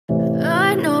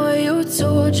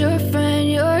told your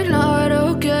friend you're not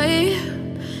okay,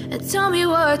 and tell me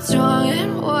what's wrong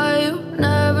and why you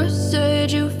never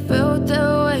said you felt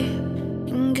that way.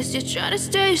 And guess you're trying to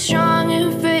stay strong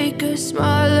and fake a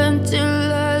smile until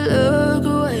I look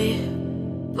away.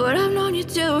 But I've known you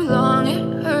too long,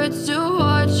 it hurts to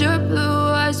watch your blue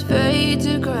eyes fade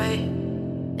to gray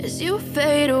as you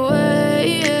fade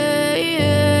away,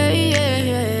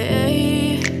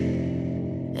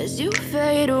 as you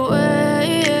fade away.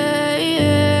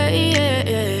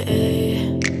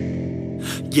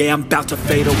 Yeah, I'm about to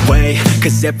fade away,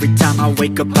 cause every time I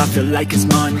wake up I feel like it's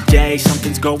Monday.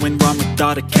 Something's going wrong with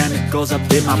all the chemicals up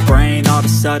in my brain. All of a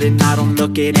sudden I don't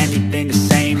look at anything the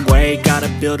same way. Got a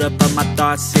build-up of my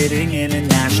thoughts sitting in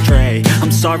an ashtray.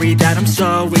 I'm sorry that I'm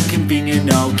so inconvenient,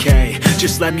 okay.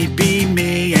 Just let me be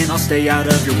me and I'll stay out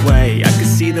of your way. I can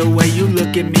see the way you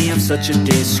look at me, I'm such a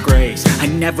disgrace. I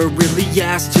never really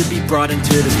asked to be brought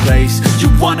into this place. You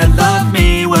wanna love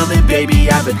me? Well then baby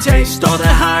I have a taste. All the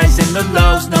highs and the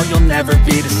lows, no you'll never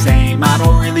be the same. I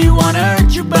don't really wanna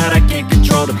hurt you but I can't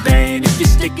control the pain. If you're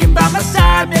sticking by my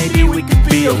side maybe we could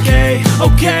be okay.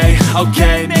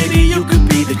 Okay, maybe you could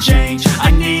be the change I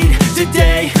need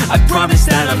today. I promise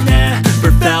that I've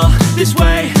never felt this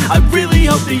way. I really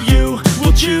hope that you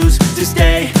will choose to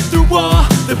stay through all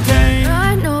the pain.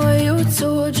 I know you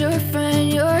told your friend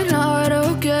you're not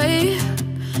okay,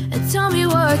 and tell me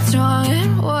what's wrong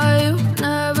and why you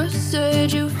never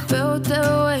said you felt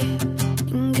that way.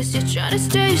 And guess you're trying to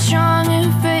stay strong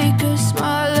and fake a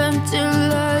smile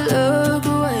until I look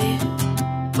away.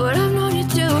 But I've known you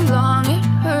too long, it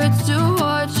hurts to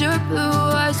watch your blue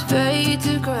eyes fade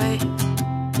to gray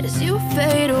as you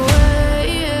fade away,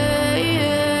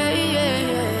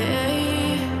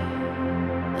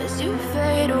 as you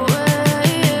fade away,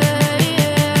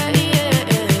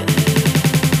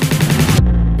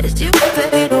 as you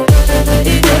fade away.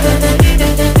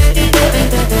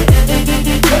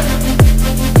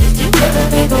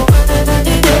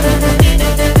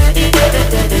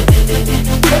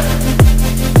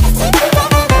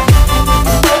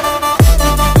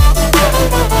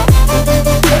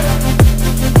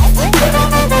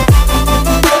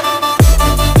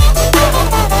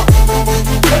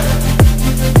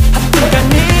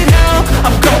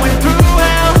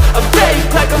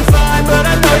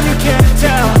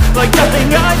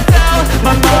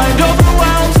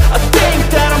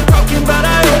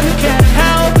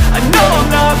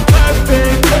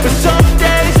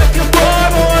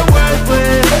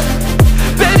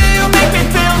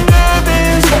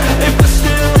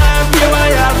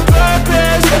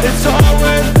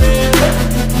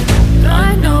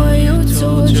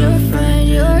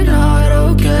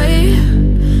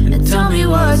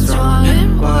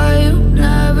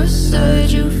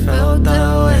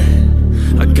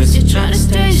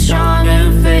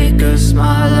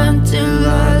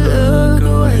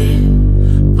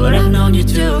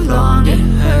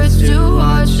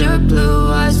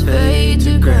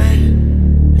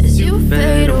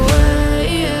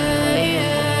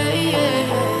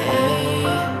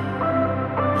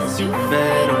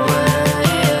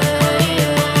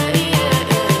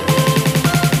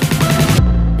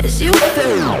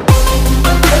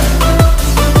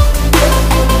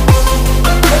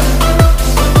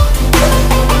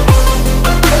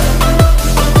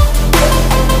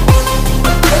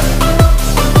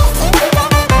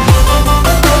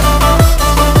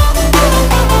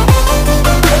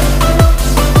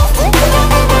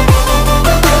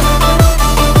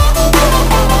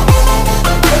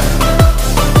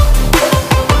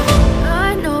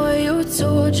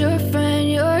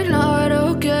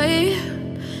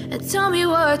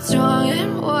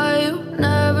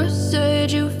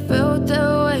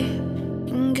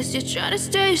 You're trying to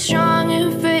stay strong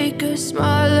and fake a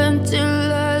smile until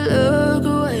I look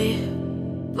away.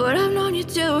 But I've known you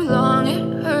too long,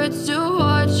 it hurts to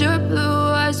watch your blue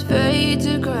eyes fade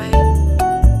to gray.